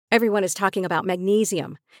Everyone is talking about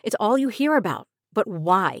magnesium. It's all you hear about. But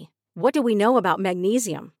why? What do we know about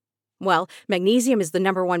magnesium? Well, magnesium is the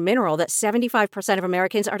number one mineral that 75% of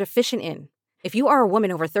Americans are deficient in. If you are a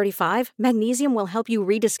woman over 35, magnesium will help you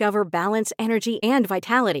rediscover balance, energy, and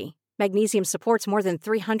vitality. Magnesium supports more than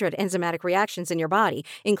 300 enzymatic reactions in your body,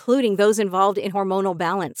 including those involved in hormonal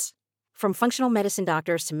balance. From functional medicine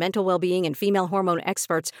doctors to mental well-being and female hormone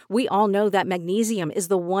experts, we all know that magnesium is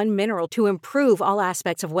the one mineral to improve all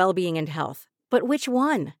aspects of well-being and health. But which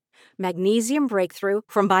one? Magnesium Breakthrough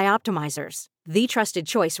from Bioptimizers, the trusted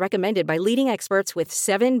choice recommended by leading experts with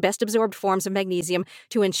 7 best-absorbed forms of magnesium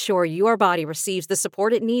to ensure your body receives the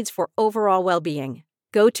support it needs for overall well-being.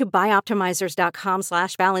 Go to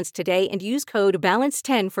bioptimizers.com/balance today and use code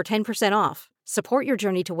BALANCE10 for 10% off. Support your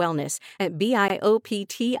journey to wellness at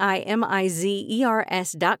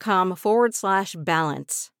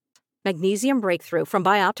bioptimizers.com/balance. Magnesium Breakthrough from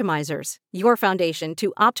Bioptimizers, your foundation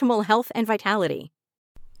to optimal health and vitality.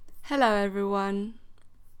 Hello everyone.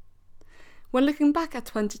 When looking back at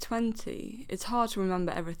 2020, it's hard to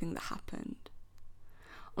remember everything that happened.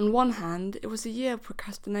 On one hand, it was a year of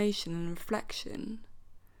procrastination and reflection.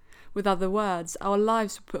 With other words, our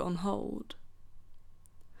lives were put on hold.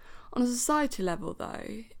 On a society level, though,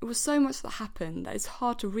 it was so much that happened that it's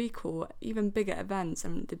hard to recall even bigger events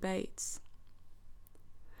and debates.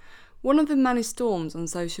 One of the many storms on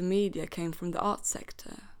social media came from the arts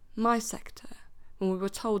sector, my sector, when we were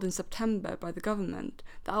told in September by the government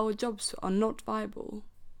that our jobs are not viable.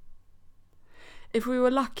 If we were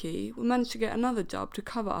lucky, we managed to get another job to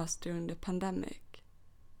cover us during the pandemic.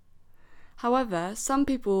 However, some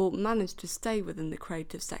people managed to stay within the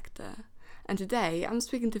creative sector, and today I'm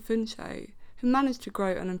speaking to Funcho, who managed to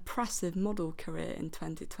grow an impressive model career in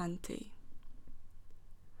 2020.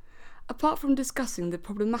 Apart from discussing the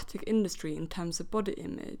problematic industry in terms of body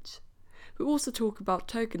image, we also talk about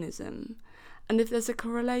tokenism and if there's a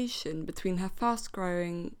correlation between her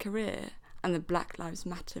fast-growing career and the Black Lives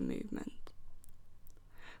Matter movement.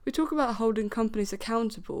 We talk about holding companies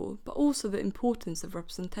accountable, but also the importance of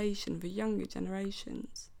representation for younger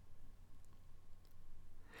generations.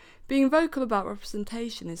 Being vocal about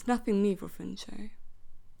representation is nothing new for Funcho.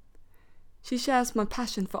 She shares my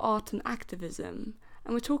passion for art and activism,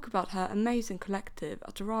 and we talk about her amazing collective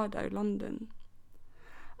at Dorado, London,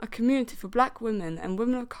 a community for black women and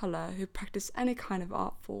women of colour who practice any kind of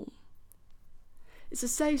art form. It's a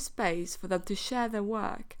safe space for them to share their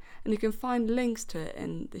work, and you can find links to it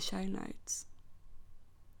in the show notes.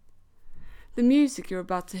 The music you're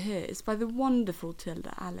about to hear is by the wonderful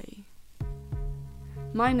Tilda Ali.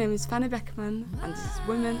 My name is Fanny Beckman, and this is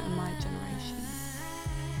Women in My Generation.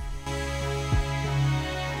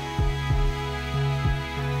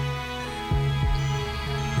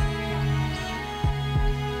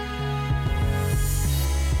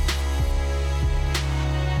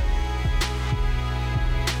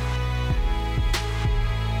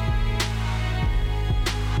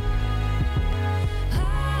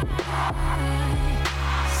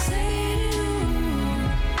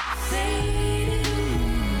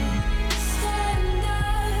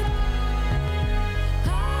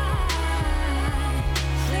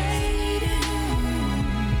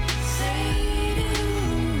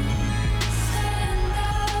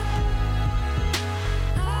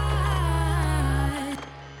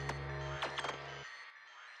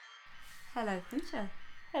 Hello, Funcho.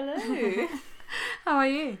 Hello. How are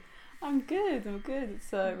you? I'm good.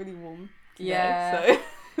 It's really warm today, Yeah.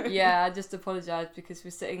 so. Yeah, I just apologise because we're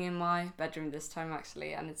sitting in my bedroom this time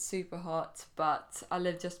actually, and it's super hot, but I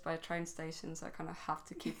live just by a train station, so I kind of have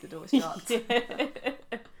to keep the door shut.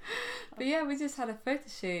 But yeah, we just had a photo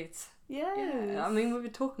shoot. Yes. Yeah, I mean, we've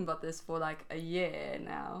been talking about this for like a year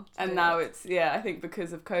now. And now it's, I think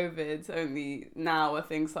because of COVID, only now are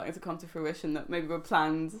things starting to come to fruition that maybe were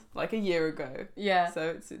planned like a year ago. Yeah.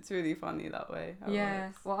 So it's really funny that way.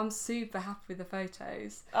 Yeah. Well, I'm super happy with the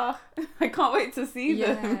photos. Oh, I can't wait to see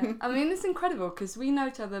them. I mean, it's incredible because we know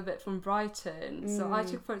each other a bit from Brighton. So I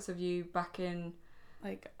took photos of you back in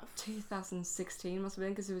like 2016 must have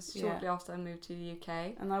been, because it was shortly after I moved to the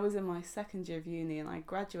UK. And I was in my second year of uni and I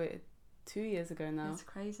graduated 2 years ago now. That's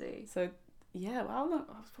crazy. So yeah, well, I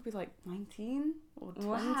was probably like 19 or 20.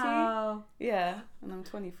 Wow. Yeah, and I'm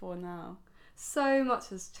 24 now. So much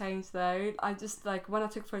has changed though. I just like when I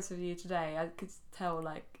took photos of you today, I could tell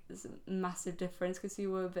like there's a massive difference because you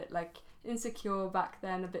were a bit like insecure back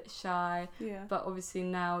then, a bit shy. Yeah. But obviously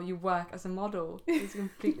now you work as a model. It's a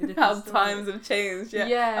completely different How story. times have changed. Yeah.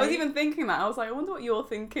 Yeah. I was even thinking that. I was like, I wonder what you're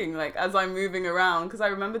thinking, like, as I'm moving around. Because I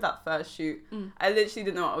remember that first shoot. I literally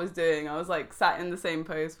didn't know what I was doing. I was, like, sat in the same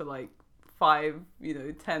pose for, like, 10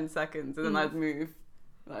 seconds. And then I'd move.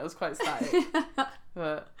 Like, it was quite static.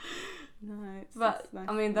 But no, it's nice.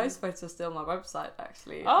 I mean, those photos are still on my website,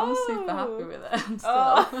 actually. Oh. I'm super happy with them still.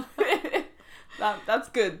 Oh. That's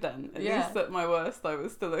good then. At Yeah. least at my worst, I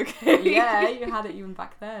was still okay. Yeah, you had it even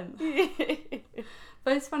back then.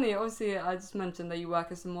 But it's funny, obviously, I just mentioned that you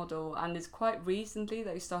work as a model, and it's quite recently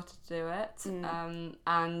that you started to do it.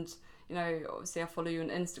 And, you know, obviously I follow you on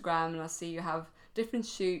Instagram, and I see you have different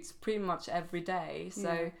shoots pretty much every day.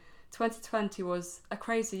 So 2020 was a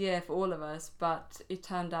crazy year for all of us, but it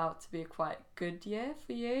turned out to be a quite good year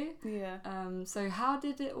for you. Yeah. So how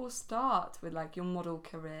did it all start with, like, your model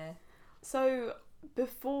career? So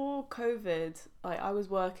before COVID, like, I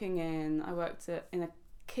worked in a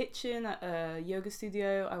kitchen at a yoga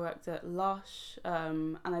studio. I worked at Lush,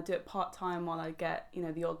 and I do it part-time while I get, you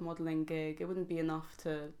know, the odd modelling gig. It wouldn't be enough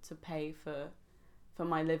to pay for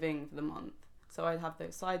my living for the month, so I'd have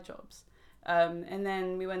those side jobs. And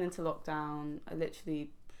then we went into lockdown. I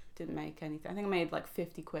literally didn't make anything. I think I made like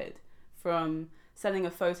 50 quid from sending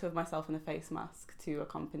a photo of myself in a face mask to a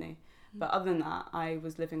company. But other than that, I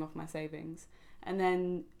was living off my savings. And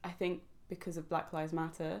then I think because of Black Lives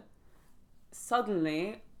Matter,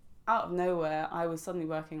 suddenly, out of nowhere, I was suddenly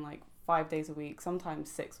working like 5 days a week,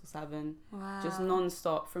 sometimes 6 or 7, just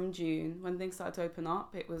non-stop from June. When things started to open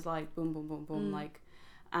up, it was like boom, boom, boom, boom. Like,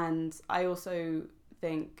 and I also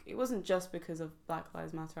think it wasn't just because of Black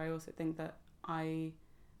Lives Matter. I also think that I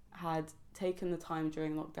had taken the time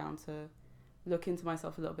during lockdown to look into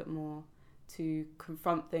myself a little bit more, to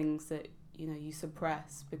confront things that, you know, you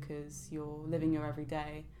suppress because you're living your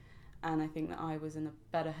everyday. And I think that I was in a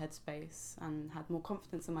better headspace and had more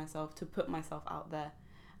confidence in myself to put myself out there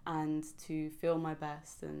and to feel my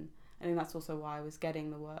best. And I think that's also why I was getting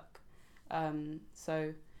the work.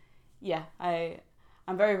 So yeah,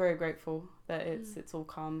 I'm very, very grateful that it's all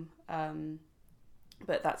come.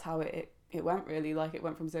 But that's how it went, really. Like, it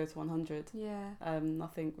went from 0 to 100. Yeah.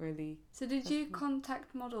 Nothing really. So did you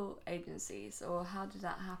contact model agencies, or how did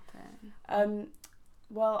that happen?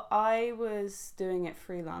 Well, I was doing it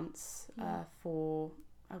freelance for,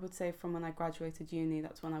 I would say, from when I graduated uni.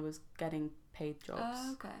 That's when I was getting paid jobs.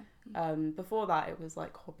 Oh, okay. Before that, it was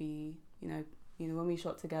like hobby. You know, when we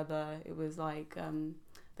shot together, it was like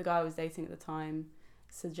the guy I was dating at the time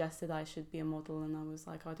suggested I should be a model, and I was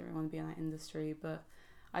like, I don't really want to be in that industry. But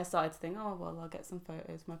I started to think, oh well, I'll get some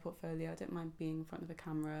photos, my portfolio. I don't mind being in front of a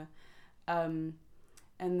camera. And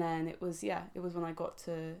then it was when I got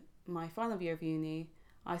to my final year of uni,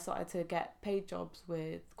 I started to get paid jobs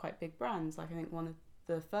with quite big brands. Like, I think one of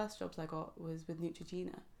the first jobs I got was with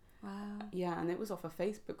Neutrogena. Wow. Yeah, and it was off a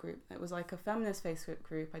Facebook group. It was like a feminist Facebook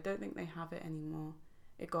group. I don't think they have it anymore.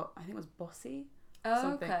 I think it was Bossy. Oh,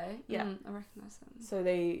 something. Okay. Yeah. I recognise them. So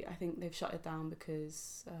I think they've shut it down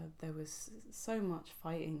because there was so much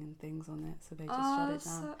fighting and things on it. So they just shut it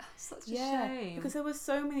down. Such a shame. Because there was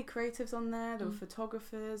so many creatives on there. There were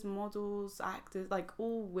photographers, models, actors, like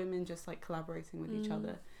all women just like collaborating with each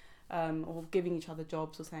other, or giving each other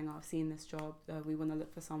jobs, or saying, "Oh, I've seen this job. We want to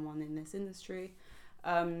look for someone in this industry."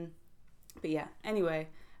 But yeah. Anyway,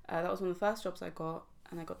 that was one of the first jobs I got.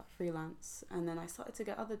 And I got that freelance, and then I started to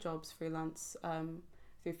get other jobs freelance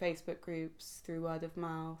through Facebook groups, through word of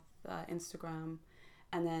mouth, Instagram.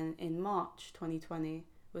 And then in March 2020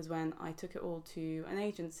 was when I took it all to an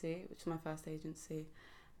agency, which is my first agency,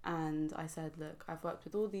 and I said, look, I've worked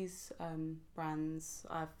with all these brands,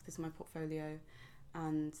 this is my portfolio,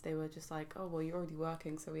 and they were just like, oh well, you're already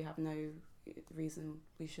working, so we have no reason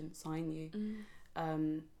we shouldn't sign you.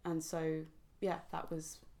 And so yeah, that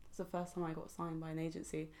was the first time I got signed by an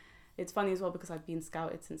agency. It's funny as well because I'd been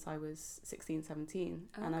scouted since I was 16, 17,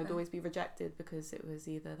 and I'd always be rejected because it was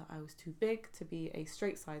either that I was too big to be a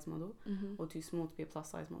straight size model or too small to be a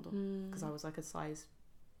plus size model, because I was like a size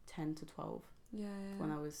 10 to 12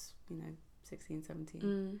 when I was 16,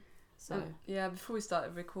 17. So before we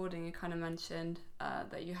started recording, you kind of mentioned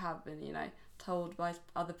that you have been told by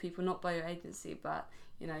other people, not by your agency, but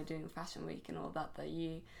doing Fashion Week and all that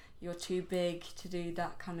you're too big to do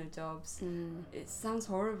that kind of jobs. It sounds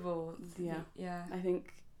horrible. Yeah. I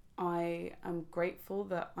think I am grateful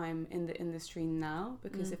that I'm in the industry now,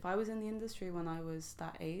 because if I was in the industry when I was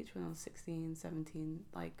that age, when I was 16, 17,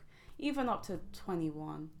 like even up to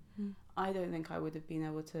 21, I don't think I would have been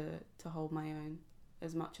able to hold my own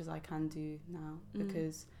as much as I can do now,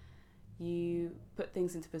 because you put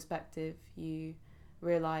things into perspective, you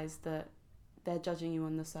realise that they're judging you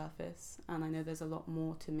on the surface, and I know there's a lot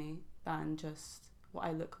more to me than just what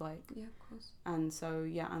I look like. Yeah, of course. And so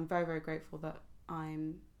I'm very, very grateful that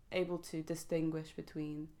I'm able to distinguish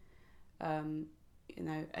between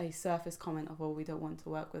a surface comment of, well, we don't want to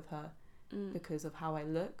work with her, because of how I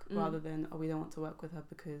look, rather than, oh, we don't want to work with her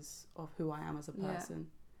because of who I am as a person.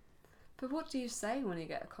 But what do you say when you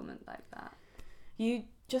get a comment like that? You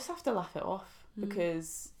just have to laugh it off,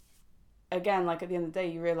 because again, like at the end of the day,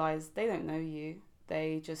 you realise they don't know you.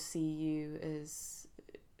 They just see you as,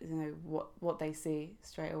 you know, what they see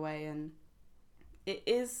straight away. And it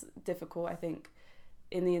is difficult, I think,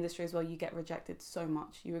 in the industry as well. You get rejected so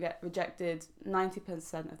much. You get rejected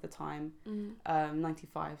 90% of the time,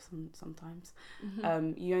 95 sometimes.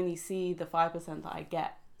 You only see the 5% that I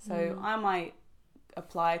get. So I might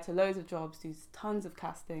apply to loads of jobs, do tons of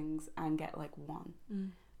castings, and get like one.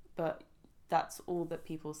 But that's all that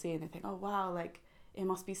people see, and they think, oh wow, like it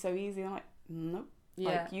must be so easy. And I'm like, nope.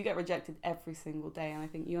 Like you get rejected every single day, and I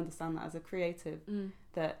think you understand that as a creative,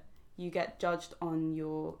 that you get judged on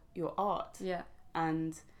your art.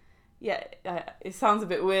 And it sounds a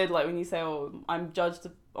bit weird, like when you say, oh, I'm judged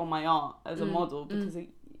on my art as a model, because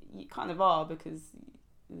you kind of are, because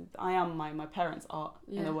I am my parents' art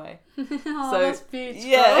in a way. Oh, so that's beautiful.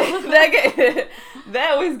 Yeah,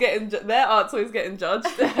 they're always getting their art's always getting judged.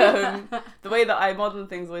 The way that I model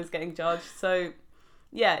things always getting judged. So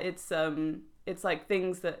yeah, it's like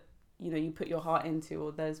things that, you know, you put your heart into,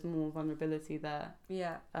 or there's more vulnerability there.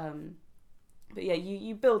 But yeah,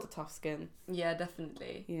 you build a tough skin. Yeah,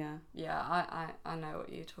 definitely. I know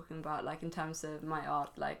what you're talking about, like in terms of my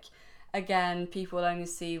art. Like, again, people only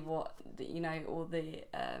see what, you know, all the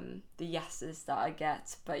yeses that I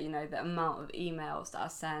get, but, you know, the amount of emails that I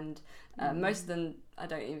send, most of them I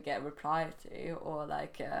don't even get a reply to, or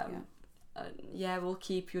like we'll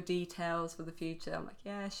keep your details for the future. I'm like,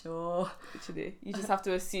 yeah, sure. Literally, you just have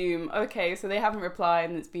to assume, okay, so they haven't replied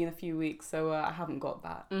and it's been a few weeks, so I haven't got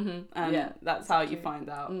that. And that's how you find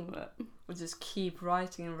out. But we'll just keep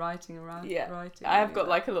writing and writing around. Writing. I've got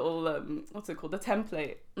like a little what's it called, a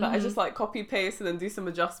template that I just like copy paste and then do some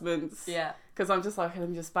adjustments. Because I'm just like, let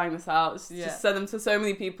me just bang this out. Just send them to so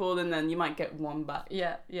many people, and then you might get one back.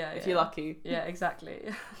 If you're lucky. Yeah, exactly.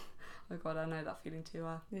 Oh God, I know that feeling too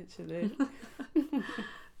well. Literally.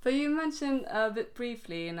 But you mentioned a bit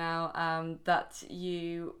briefly now that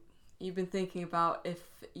you've been thinking about if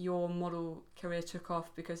your model career took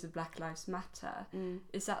off because of Black Lives Matter.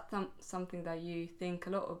 Is that something that you think a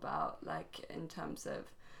lot about, like in terms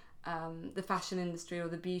of the fashion industry or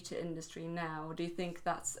the beauty industry now? Or do you think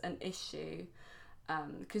that's an issue?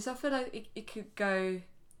 Because I feel like it could go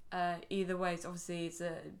either ways. Obviously, it's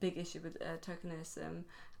a big issue with tokenism,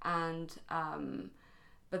 and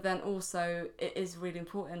but then also it is really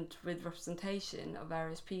important with representation of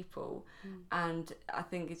various people. And I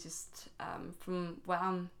think it's just from where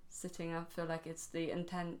I'm sitting, I feel like it's the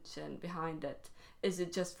intention behind it. Is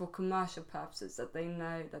it just for commercial purposes, that they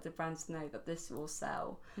know, that the brands know that this will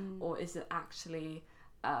sell, or is it actually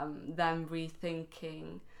them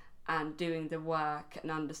rethinking and doing the work and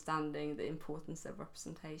understanding the importance of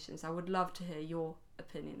representations? I would love to hear your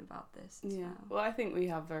opinion about this as well, I think we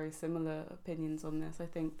have very similar opinions on this. I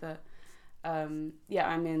think that I'm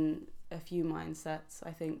in a few mindsets.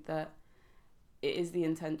 I think that it is the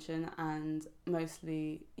intention, and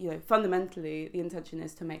mostly, you know, fundamentally the intention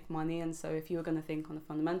is to make money. And so if you were going to think on a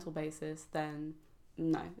fundamental basis, then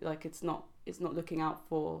no, like it's not looking out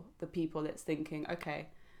for the people. It's thinking, okay,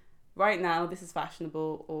 right now this is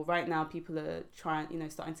fashionable, or right now people are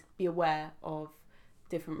starting to be aware of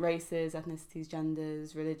different races, ethnicities,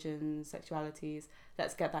 genders, religions, sexualities.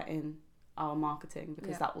 Let's get that in our marketing,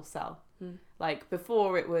 because that will sell. Like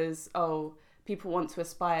before it was, oh, people want to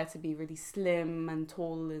aspire to be really slim and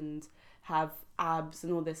tall and have abs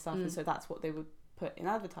and all this stuff, and so that's what they would put in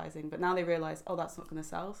advertising. But now they realise, oh, that's not going to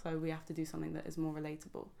sell, so we have to do something that is more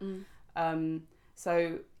relatable.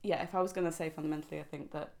 So yeah, if I was going to say fundamentally, I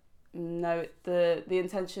think that no, the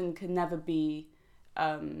intention can never be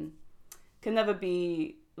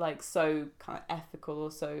like so kind of ethical,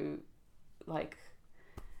 or so like,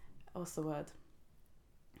 what's the word?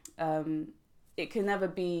 It can never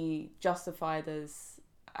be justified as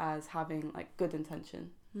having like good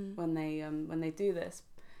intention when they do this,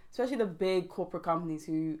 especially the big corporate companies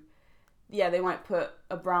who, they might put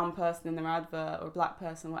a brown person in their advert or a black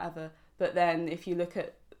person, whatever, but then if you look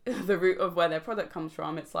at the root of where their product comes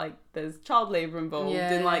from, it's like there's child labour involved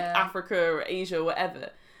in like Africa or Asia or whatever.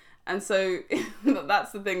 And so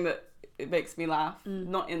that's the thing that it makes me laugh,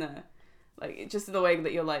 not in a, like, just in the way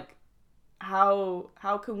that you're like, how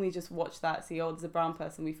can we just watch that, see, oh, there's a brown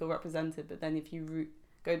person, we feel represented, but then if you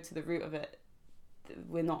go to the root of it,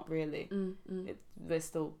 we're not really. We're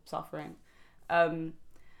still suffering.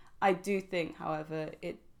 I do think, however,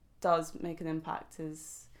 it does make an impact.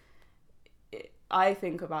 I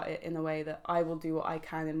think about it in a way that I will do what I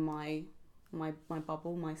can in my my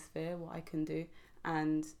bubble, my sphere, what I can do.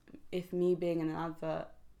 And if me being in an advert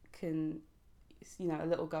can, you know, a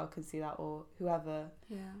little girl can see that, or whoever,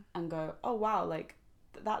 and go, oh wow, like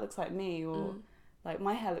that looks like me, or like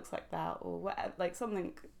my hair looks like that, or what, like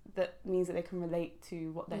something that means that they can relate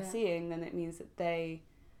to what they're seeing, then it means that they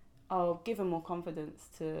are given more confidence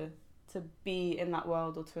to be in that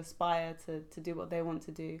world, or to aspire to do what they want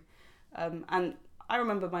to do. And I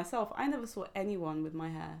remember myself, I never saw anyone with my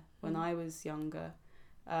hair when I was younger.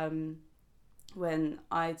 When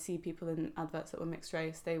I'd see people in adverts that were mixed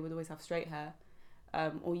race, they would always have straight hair,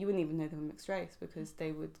 or you wouldn't even know they were mixed race, because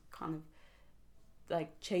they would kind of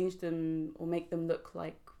like change them or make them look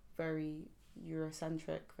like very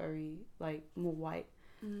Eurocentric, very like more white.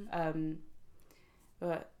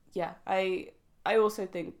 But yeah, I also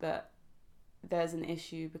think that there's an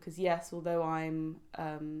issue, because yes, although I'm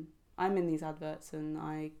in these adverts and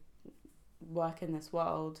I work in this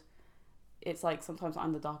world, it's like sometimes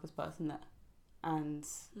I'm the darkest person there. And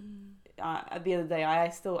at the end of the day, I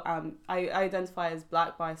still am. I identify as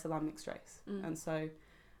black, but I still am mixed race, and so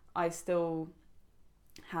I still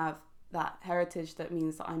have that heritage that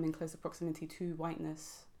means that I'm in closer proximity to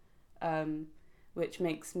whiteness, which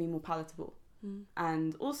makes me more palatable.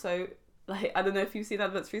 And also, like, I don't know if you've seen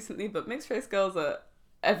adverts recently, but mixed race girls are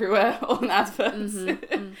everywhere on adverts.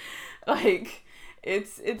 Like,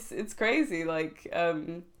 it's crazy, like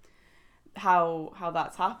how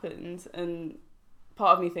that's happened. And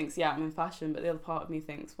part of me thinks, yeah, I'm in fashion, but the other part of me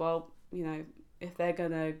thinks, well, you know, if they're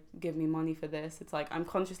gonna give me money for this, it's like I'm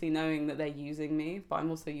consciously knowing that they're using me, but I'm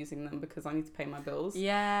also using them because I need to pay my bills.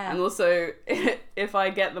 Yeah. And also, if I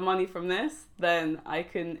get the money from this, then I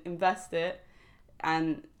can invest it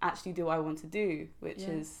and actually do what I want to do, which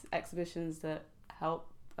is exhibitions that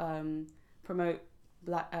help promote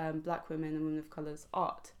black women and women of colour's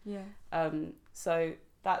art. So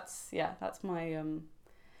that's my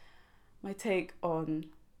my take on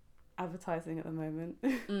advertising at the moment.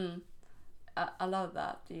 I love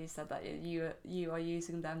that you said that you are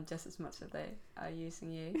using them just as much as they are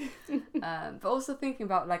using you. But also thinking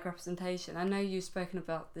about like representation. I know you've spoken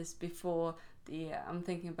about this before. I'm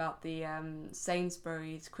thinking about the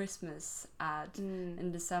Sainsbury's Christmas ad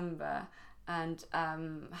in December, and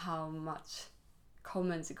how much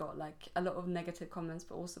comments it got, like a lot of negative comments,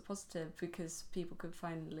 but also positive, because people could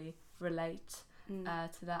finally relate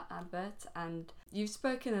to that advert. And you've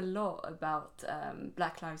spoken a lot about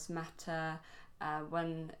Black Lives Matter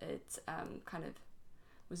when it kind of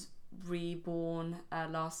was reborn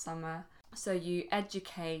last summer. So you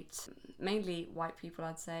educate mainly white people,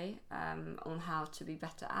 I'd say, on how to be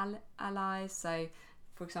better allies. So,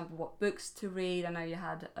 for example, what books to read. I know you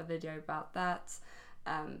had a video about that.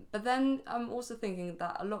 But then I'm also thinking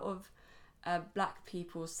that a lot of black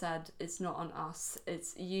people said it's not on us,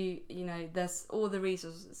 it's you know, there's all the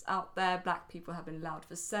resources out there, black people have been allowed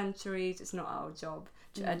for centuries, it's not our job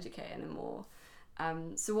to educate anymore.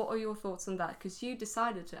 So what are your thoughts on that? Because you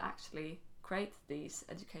decided to actually create these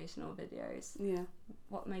educational videos. Yeah.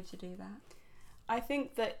 What made you do that? I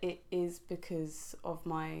think that it is because of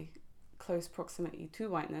my close proximity to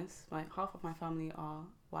whiteness. Like, half of my family are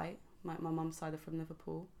white. My mum's side are from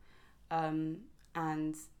Liverpool.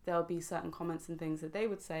 And there'll be certain comments and things that they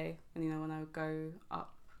would say, and, you know, when I would go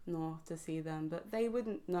up north to see them, but they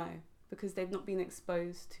wouldn't know, because they've not been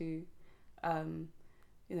exposed to, you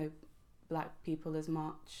know, black people as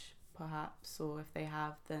much, perhaps, or if they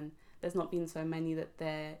have, then there's not been so many that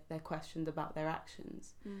they're questioned about their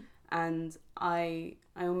actions. And I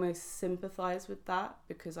almost sympathise with that,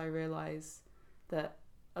 because I realise that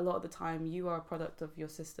a lot of the time you are a product of your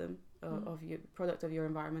system, of your product of your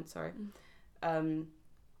environment, sorry.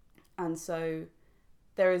 And so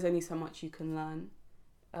there is only so much you can learn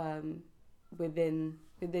within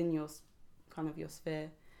your kind of your sphere.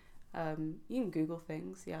 You can Google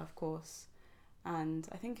things, yeah, of course. And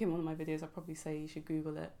I think in one of my videos I probably say you should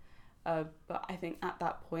Google it. But I think at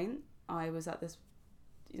that point I was at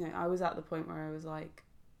the point where I was like,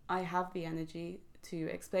 I have the energy to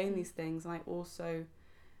explain these things, and I also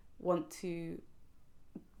want to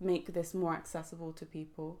make this more accessible to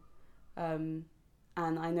people. And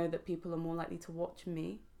I know that people are more likely to watch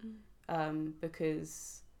me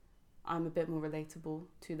because I'm a bit more relatable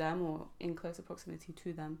to them, or in closer proximity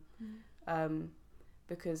to them.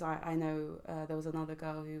 Because I know there was another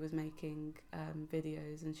girl who was making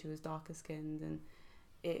videos, and she was darker skinned, and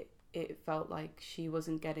it felt like she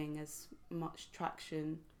wasn't getting as much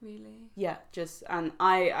traction. Really? Yeah, and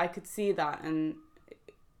I could see that, and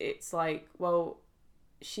it's like, well,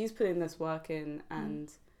 she's putting this work in,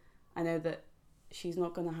 and I know that she's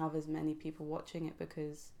not going to have as many people watching it,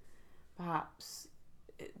 because perhaps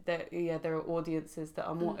there are audiences that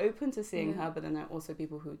are more open to seeing her, but then there are also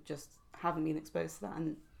people who just haven't been exposed to that,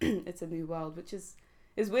 and it's a new world, which is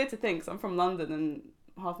weird to think, 'cause I'm from London and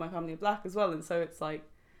half my family are black as well, and so it's like,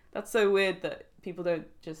 that's so weird that people don't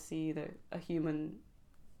just see a human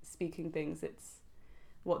speaking things. It's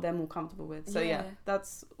what they're more comfortable with. So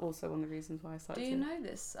that's also one of the reasons why I started. Do you know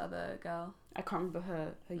this other girl? I can't remember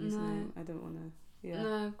her username. I don't want to. Yeah.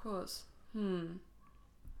 No, of course.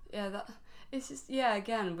 Yeah, that it's just, yeah.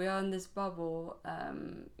 Again, we are in this bubble,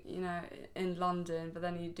 in London, but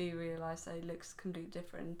then you do realise that it looks completely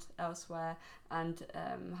different elsewhere, and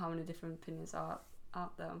how many different opinions are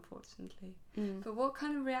out there, unfortunately. But what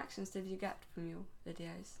kind of reactions did you get from your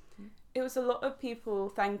videos? It was a lot of people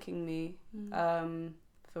thanking me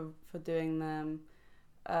for doing them.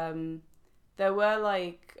 There were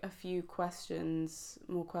like a few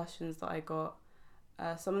more questions that I got.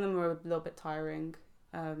 Some of them were a little bit tiring,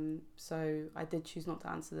 so I did choose not to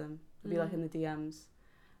answer them. It'd be like in the DMs.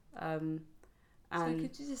 So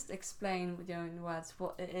could you just explain with your own words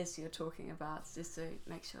what it is you're talking about, just to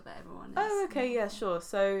make sure that everyone is... Oh, okay, yeah, sure.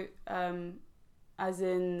 So, as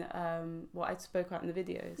in what I spoke about in the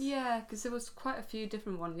videos? Yeah, because there was quite a few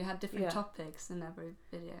different ones. You had different topics in every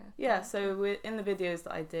video. Yeah, so in the videos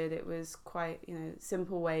that I did, it was quite,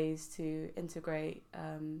 simple ways to integrate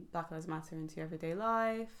Black Lives Matter into your everyday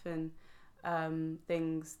life, and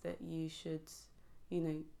things that you should...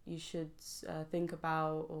 you should think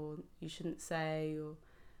about, or you shouldn't say, or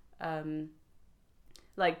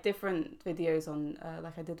like different videos on,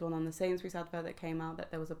 like I did one on the Sainsbury's advert that came out,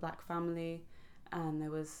 that there was a black family and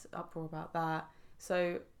there was uproar about that.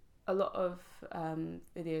 So a lot of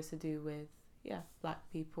videos to do with, black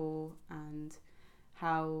people, and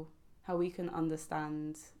how we can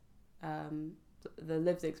understand the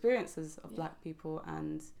lived experiences of black people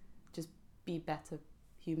and just be better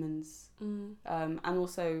humans. And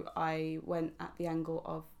also I went at the angle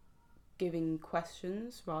of giving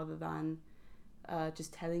questions rather than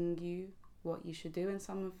just telling you what you should do in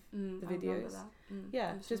some of the videos.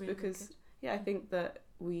 Just really because I think that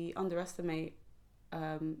we underestimate,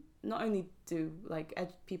 not only do like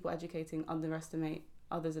people educating underestimate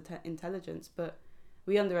others' intelligence, but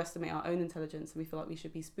we underestimate our own intelligence, and we feel like we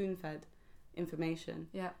should be spoon-fed information.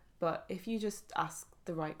 But if you just ask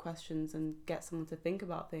the right questions and get someone to think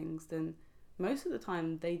about things, then most of the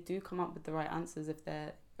time they do come up with the right answers if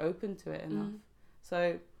they're open to it enough.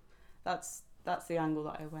 So that's the angle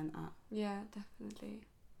that I went at. Yeah, definitely.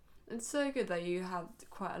 It's so good that you had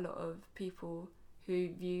quite a lot of people who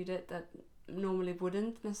viewed it that normally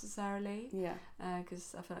wouldn't necessarily. Yeah.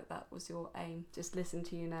 Because I feel like that was your aim. Just listen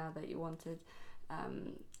to you now, that you wanted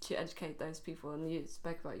to educate those people, and you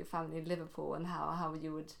spoke about your family in Liverpool and how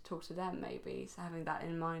you would talk to them, maybe, so having that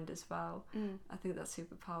in mind as well. I think that's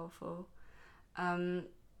super powerful.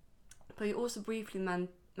 But you also briefly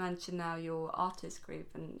mentioned now your artist group,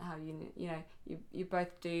 and how you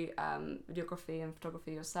both do videography and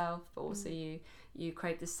photography yourself, but also you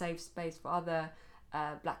create this safe space for other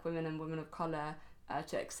black women and women of colour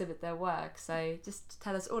to exhibit their work. So just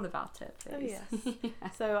tell us all about it, please. Oh, yes.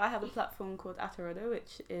 So I have a platform called Atarodo,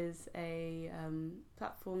 which is a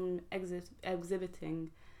platform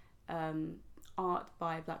exhibiting art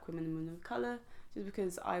by black women and women of colour, just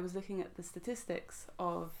because I was looking at the statistics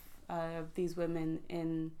of these women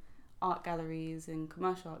in art galleries and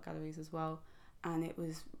commercial art galleries as well, and it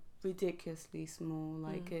was ridiculously small.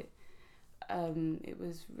 Like it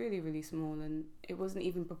was really, really small, and it wasn't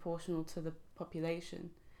even proportional to the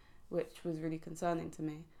population, which was really concerning to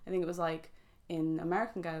me. I think it was like in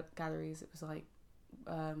American galleries, it was like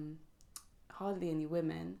hardly any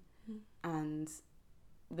women, and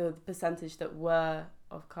the percentage that were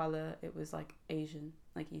of colour, it was like Asian,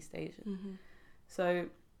 like East Asian. So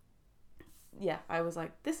I was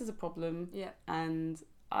like, this is a problem, and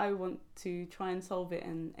I want to try and solve it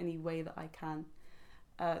in any way that I can.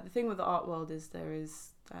 The thing with the art world is there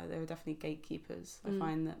are definitely gatekeepers. I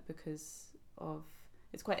find that because of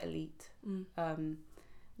it's quite elite, and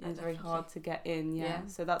it's very hard to get in.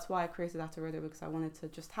 So that's why I created Atarodo, because I wanted to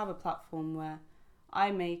just have a platform where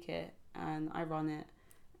I make it and I run it,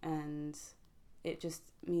 and it just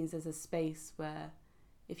means there's a space where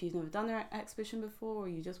if you've never done an exhibition before, or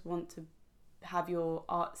you just want to have your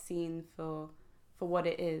art seen for what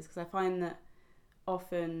it is, because I find that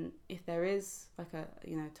often if there is like a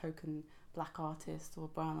token black artist or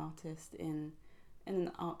brown artist in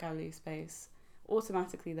an art gallery space,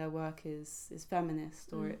 automatically their work is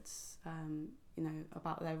feminist, or it's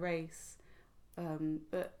about their race,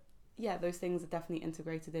 but those things are definitely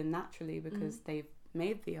integrated in naturally because they've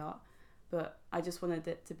made the art. But I just wanted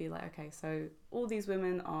it to be like, okay, so all these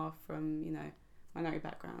women are from minority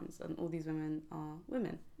backgrounds, and all these women are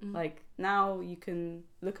women. Mm. Like, now you can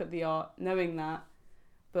look at the art knowing that,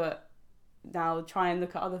 but now try and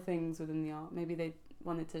look at other things within the art. Maybe they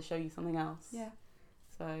wanted to show you something else. Yeah.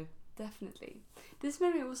 So Definitely. This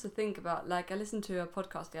made me also think about, like, I listened to a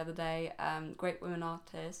podcast the other day, Great Women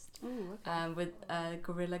Artist, ooh, okay. with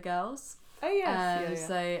Gorilla Girls. Oh yes.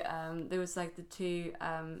 So there was like the two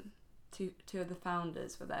of the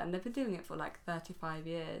founders were there, and they've been doing it for like 35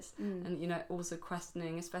 years. And, you know, also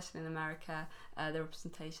questioning, especially in America, the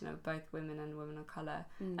representation of both women and women of colour.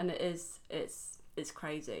 And it's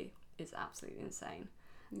crazy. It's absolutely insane.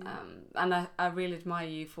 And I really admire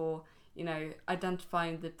you for, you know,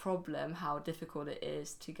 identifying the problem, how difficult it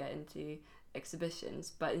is to get into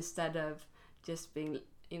exhibitions, but instead of just being,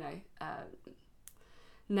 you know,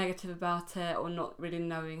 negative about it or not really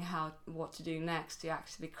knowing what to do next, you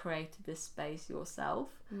actually created this space yourself,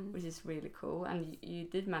 which is really cool. And you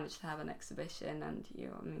did manage to have an exhibition, and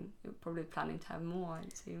you're probably planning to have more, I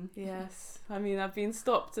assume. Yes, I mean, I've been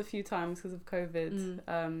stopped a few times because of COVID.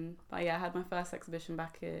 But yeah, I had my first exhibition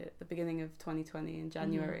back at the beginning of 2020 in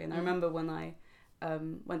January, and I remember when I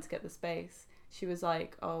went to get the space, she was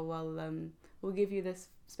like, "Oh well, we'll give you this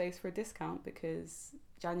space for a discount because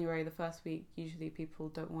January, the first week, usually people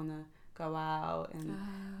don't want to go out, and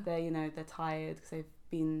they're tired because they've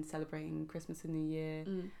been celebrating Christmas and New Year."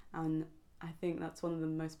 And I think that's one of the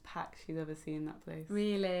most packed she's ever seen that place.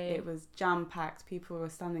 Really? It was jam-packed. People were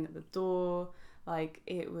standing at the door. Like,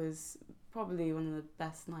 it was probably one of the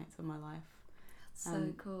best nights of my life.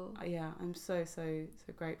 So cool. Yeah, I'm so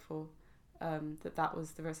grateful that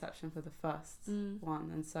was the reception for the first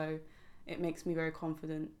one. And so it makes me very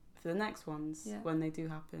confident for the next ones when they do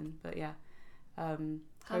happen. But yeah. How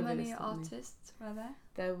many artists were there?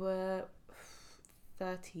 There were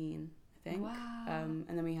 13, I think. Wow. And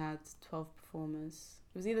then we had 12 performers.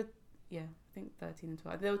 It was either, I think 13 and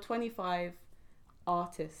 12. There were 25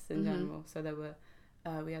 artists in general. So there were,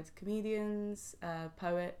 we had comedians,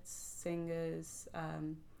 poets, singers,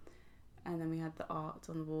 and then we had the art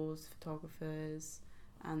on the walls, photographers,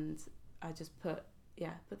 and I just put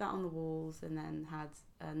that on the walls, and then had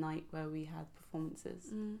a night where we had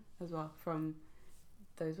performances as well from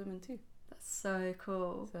those women too. That's so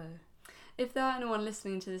cool. So if there are anyone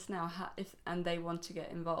listening to this now, and they want to get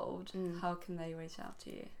involved, how can they reach out to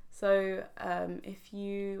you? So if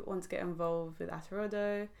you want to get involved with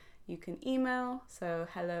Atarodo, you can email, so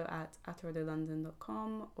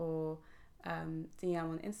hello@atarodolondon.com, or DM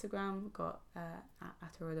on Instagram. We've got at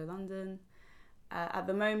Atarodo London. At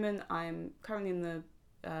the moment, I'm currently in the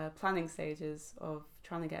planning stages of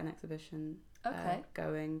trying to get an exhibition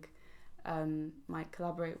going. Might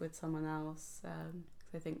collaborate with someone else,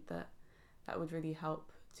 because I think that would really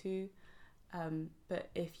help too. But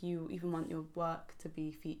if you even want your work to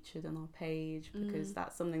be featured on our page, because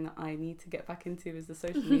that's something that I need to get back into, is the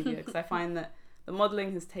social media, because I find that the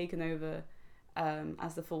modelling has taken over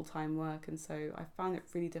as the full-time work, and so I found it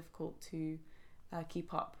really difficult to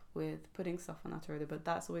keep up with putting stuff on Atarodo, but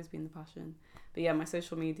that's always been the passion. But yeah, my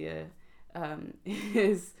social media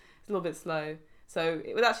is a little bit slow, so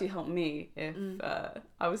it would actually help me if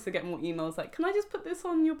I was to get more emails like, "Can I just put this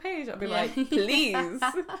on your page?" I'd be like, "Please,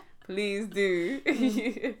 please do."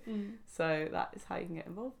 So that is how you can get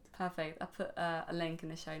involved. Perfect. I'll put a link in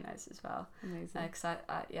the show notes as well. Amazing. Because I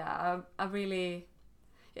really,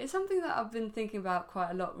 it's something that I've been thinking about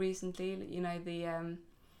quite a lot recently. You know,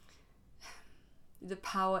 the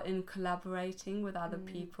power in collaborating with other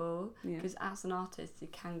people, because as an artist you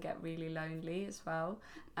can get really lonely as well,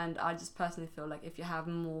 and I just personally feel like if you have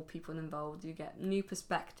more people involved, you get new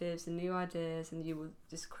perspectives and new ideas, and you will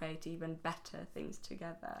just create even better things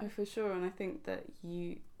together. Oh, for sure. And I think that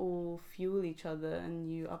you all fuel each other and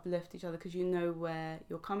you uplift each other because you know where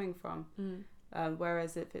you're coming from.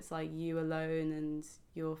 Whereas if it's like you alone and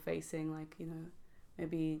you're facing, like, you know,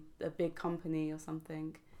 maybe a big company or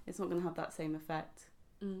something, it's not going to have that same effect.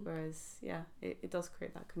 Whereas, it does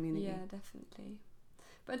create that community. Yeah, definitely.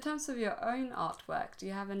 But in terms of your own artwork, do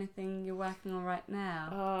you have anything you're working on right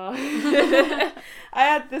now? I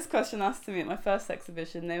had this question asked to me at my first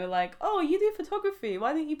exhibition. They were like, "Oh, you do photography.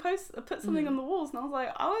 Why don't you put something on the walls?" And I was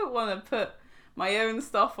like, I don't want to put my own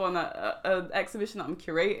stuff on an exhibition that I'm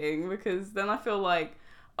curating, because then I feel like,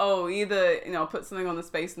 either, you know, I'll put something on the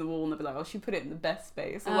space in the wall and they'll be like, "Oh, she put it in the best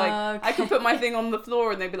space." Or like, I could put my thing on the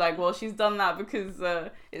floor and they'd be like, "Well, she's done that because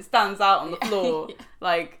it stands out on the floor."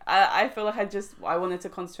 Like, I feel like I wanted to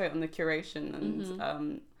concentrate on the curation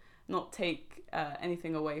and not take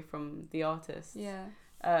anything away from the artist. Yeah.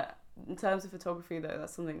 In terms of photography, though,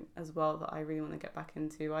 that's something as well that I really want to get back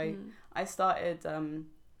into. I started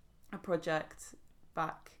a project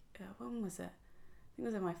back, when was it?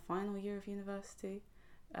 think it was in my final year of university,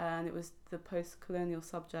 and it was the post-colonial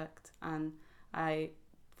subject, and I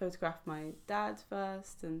photographed my dad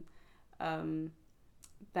first, and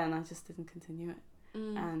then I just didn't continue it.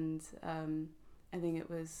 And I think it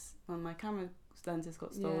was when my camera lenses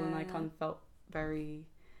got stolen, I kind of felt very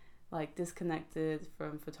like disconnected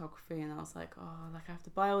from photography, and I was like, oh, like I have to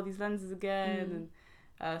buy all these lenses again,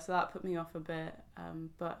 and so that put me off a bit,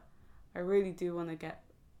 but I really do want to get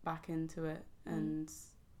back into it and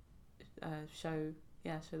show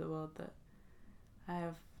the world that I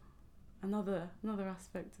have another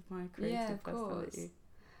aspect of my creative personality.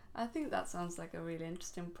 I think that sounds like a really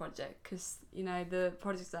interesting project, because the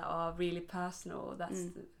projects that are really personal, that's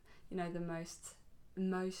the most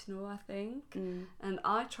emotional, I think. And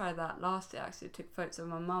I tried that last year. I actually took photos of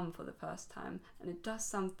my mum for the first time, and it does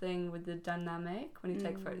something with the dynamic when you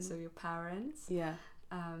take photos of your parents.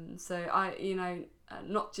 So I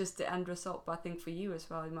not just the end result, but I think for you as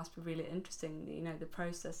well, it must be really interesting, the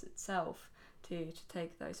process itself to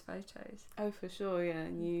take those photos. Oh, for sure, yeah.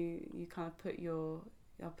 And you kind of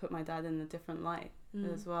put my dad in a different light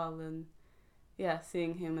as well, and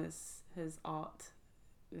seeing him as his art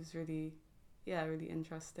is really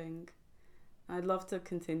interesting. I'd love to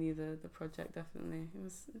continue the project, definitely. It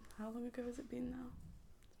was, how long ago has it been now?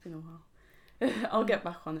 It's been a while. I'll get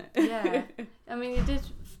back on it. Yeah, I mean, you did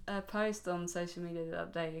post on social media the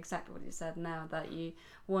other day exactly what you said now, that you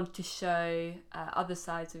want to show other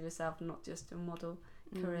sides of yourself, not just your model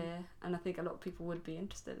career, and I think a lot of people would be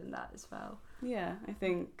interested in that as well. Yeah, I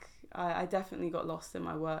think I definitely got lost in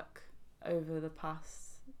my work over the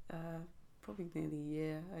past probably nearly a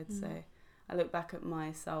year, I'd say. I look back at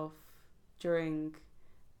myself during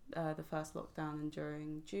the first lockdown and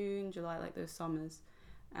during June, July, like those summers,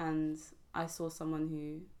 and I saw someone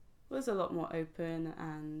who was a lot more open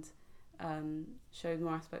and showed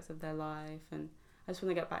more aspects of their life, and I just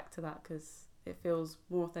want to get back to that because it feels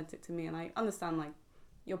more authentic to me. And I understand, like,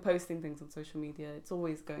 you're posting things on social media, it's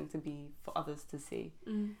always going to be for others to see,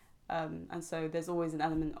 and so there's always an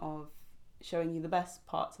element of showing you the best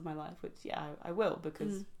parts of my life, which I will,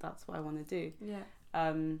 because that's what I want to do.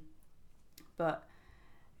 But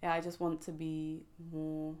I just want to be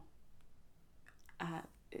more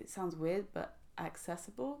it sounds weird, but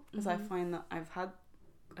accessible, because I find that I've had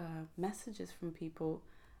messages from people,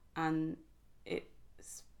 and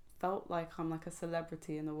it's felt like I'm like a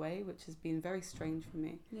celebrity in a way, which has been very strange for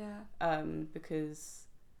me. Because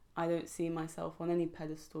I don't see myself on any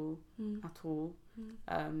pedestal at all.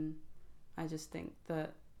 I just think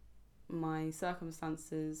that my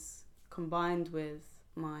circumstances combined with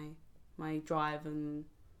my drive and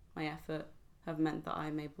my effort have meant that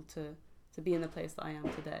I'm able to be in the place that I am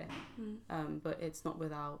today. But it's not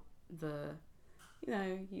without the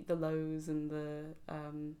lows and the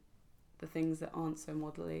things that aren't so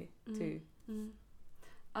modelly too.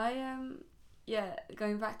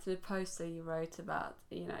 Going back to the post that you wrote about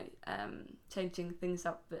changing things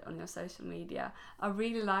up a bit on your social media, I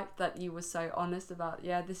really liked that you were so honest about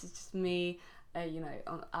this is just me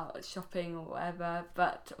out shopping or whatever,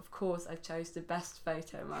 but of course I chose the best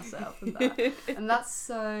photo myself and that. And that's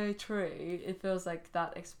so true. It feels like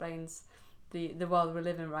that explains the world we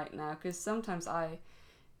live in right now, because sometimes I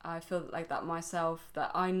feel like that myself,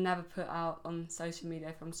 that I never put out on social media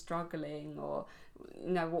if I'm struggling, or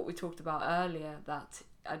what we talked about earlier, that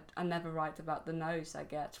I never write about the no's I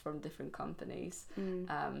get from different companies.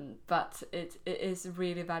 But it is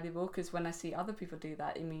really valuable, because when I see other people do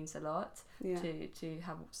that, it means a lot to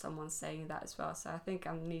have someone saying that as well. So I think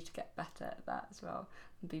I need to get better at that as well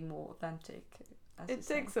and be more authentic. It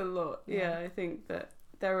takes a lot. I think that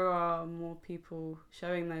there are more people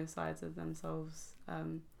showing those sides of themselves.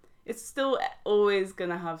 It's still always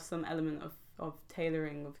going to have some element of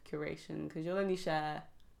tailoring, of curation, because you'll only share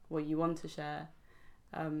what you want to share.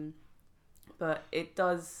 But it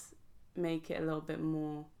does make it a little bit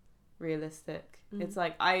more realistic. It's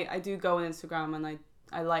like I do go on Instagram, and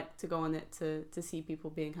I like to go on it to see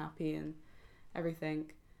people being happy and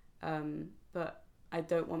everything, but I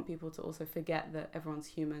don't want people to also forget that everyone's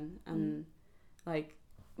human, and like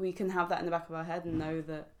we can have that in the back of our head and know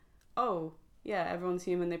that everyone's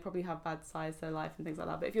human, they probably have bad sides to their life and things like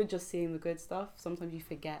that, but if you're just seeing the good stuff, sometimes you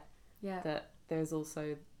forget that there's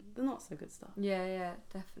also the not so good stuff.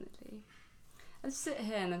 Definitely. I just sit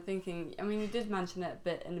here and I'm thinking, I mean, you did mention it a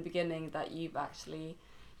bit in the beginning that you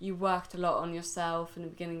worked a lot on yourself in the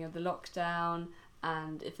beginning of the lockdown,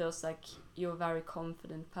 and it feels like you're a very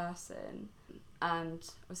confident person. And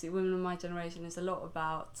obviously Women of My Generation is a lot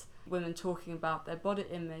about women talking about their body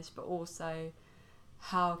image, but also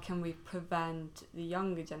how can we prevent the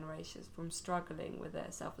younger generations from struggling with their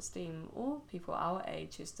self-esteem, or people our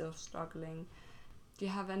age who are still struggling? Do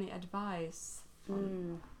you have any advice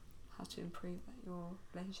on how to improve your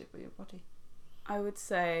relationship with your body? I would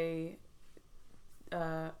say,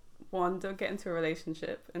 one, don't get into a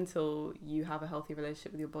relationship until you have a healthy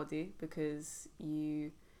relationship with your body, because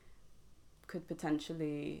you could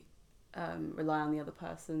potentially rely on the other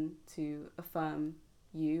person to affirm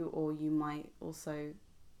you, or you might also,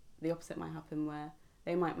 the opposite might happen, where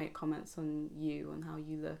they might make comments on you and how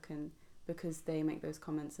you look, and because they make those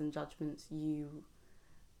comments and judgments, you're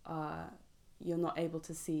not able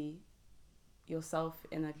to see yourself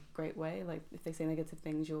in a great way. Like if they say negative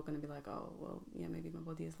things, you're going to be like, oh well, yeah, maybe my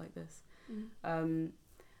body is like this.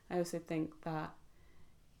 I also think that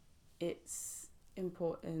it's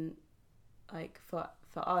important, like for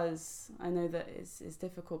us, I know that it's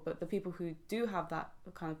difficult, but the people who do have that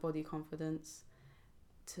kind of body confidence,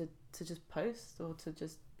 to just post or to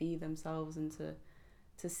just be themselves, and to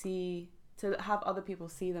have other people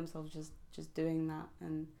see themselves just doing that,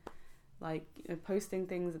 and like, you know, posting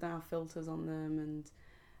things that don't have filters on them,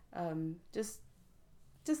 and just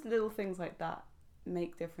little things like that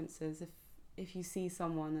make differences. If you see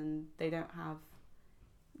someone and they don't have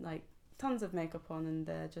like tons of makeup on and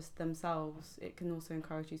they're just themselves, it can also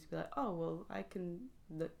encourage you to be like, oh well, I can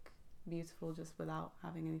look beautiful just without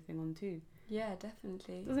having anything on too. Yeah,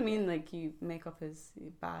 definitely. Doesn't mean like makeup is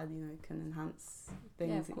bad, you know, it can enhance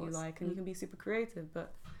things that you like, and you can be super creative,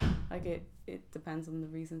 but like it depends on the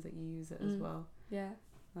reasons that you use it as well. Yeah.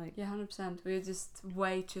 Like, yeah, 100%. We're just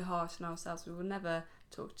way too harsh on ourselves. We will never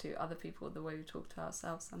talk to other people the way we talk to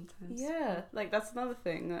ourselves sometimes. Yeah, like that's another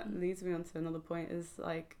thing that leads me on to another point, is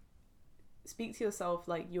like, speak to yourself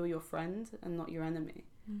like you're your friend and not your enemy.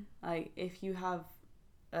 Like if you have,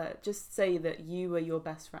 just say that you are your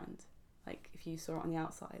best friend. Like if you saw it on the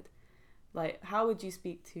outside, like how would you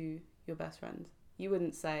speak to your best friend? You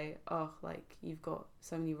wouldn't say, oh, like you've got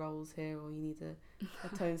so many rolls here, or you need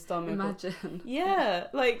a toned stomach. Imagine. Yeah,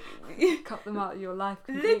 like cut them out of your life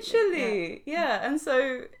completely. Literally, yeah. And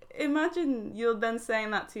so imagine you're then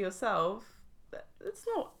saying that to yourself. That's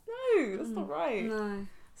not right. No.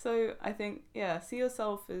 So I think, yeah, see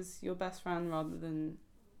yourself as your best friend rather than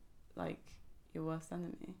like your worst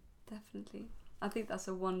enemy. Definitely. I think that's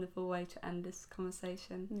a wonderful way to end this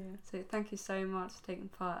conversation. Yeah. So thank you so much for taking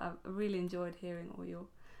part. I really enjoyed hearing all your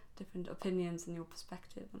different opinions and your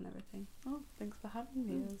perspective on everything. Oh, thanks for having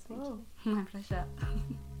me as well. My pleasure.